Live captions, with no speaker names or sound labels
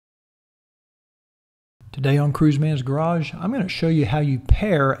Today on Cruiseman's Garage, I'm going to show you how you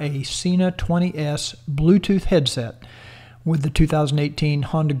pair a Sena 20S Bluetooth headset with the 2018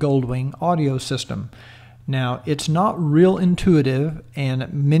 Honda Goldwing audio system. Now, it's not real intuitive,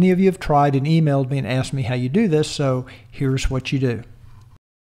 and many of you have tried and emailed me and asked me how you do this, so here's what you do.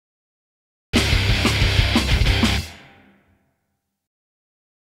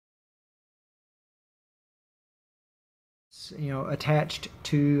 Attached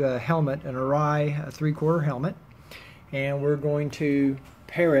to a helmet, an Arai 3/4 helmet, and we're going to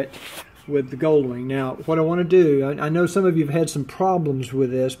pair it with the Goldwing. Now, what I want to do, I know some of you have had some problems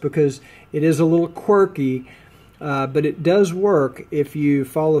with this because it is a little quirky, but it does work if you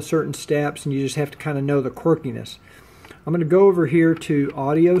follow certain steps, and you just have to kind of know the quirkiness. I'm going to go over here to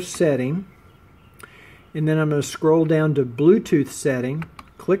audio setting, and then I'm going to scroll down to Bluetooth setting,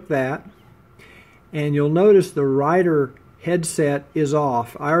 click that, and you'll notice the rider headset is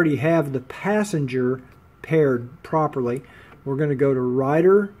off. I already have the passenger paired properly. We're going to go to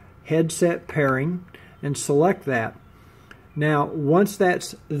rider headset pairing and select that. Now, once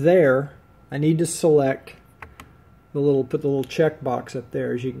that's there, I need to select put the little check box up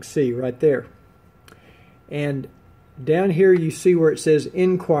there, as you can see right there. And down here you see where it says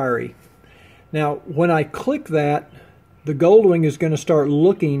inquiry. Now, when I click that, the Goldwing is going to start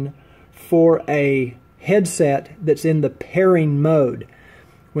looking for a headset that's in the pairing mode.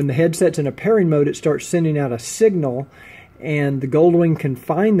 When the headset's in a pairing mode, it starts sending out a signal, and the Goldwing can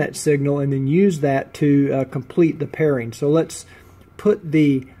find that signal and then use that to complete the pairing. So let's put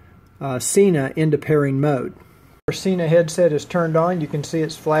the Sena into pairing mode. Our Sena headset is turned on. You can see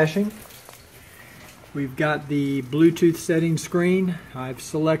it's flashing. We've got the Bluetooth setting screen. I've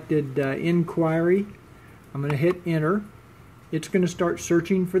selected inquiry. I'm going to hit enter. It's going to start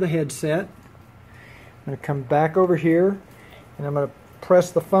searching for the headset. I'm going to come back over here, and I'm going to press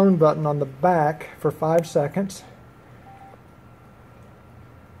the phone button on the back for 5 seconds.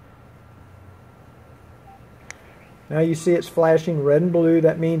 Now you see it's flashing red and blue.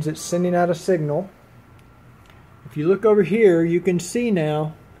 That means it's sending out a signal. If you look over here, you can see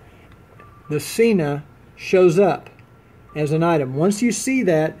now the Sena shows up as an item. Once you see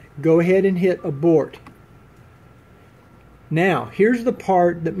that, go ahead and hit abort. Now, here's the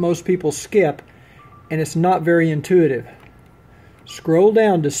part that most people skip, and it's not very intuitive. Scroll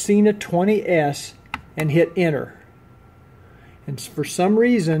down to Sena 20S and hit enter. And for some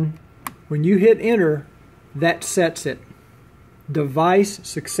reason, when you hit enter, that sets it. Device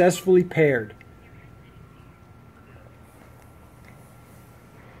successfully paired.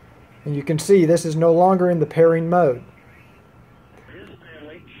 And you can see this is no longer in the pairing mode.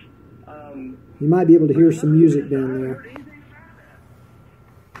 You might be able to hear some music down there.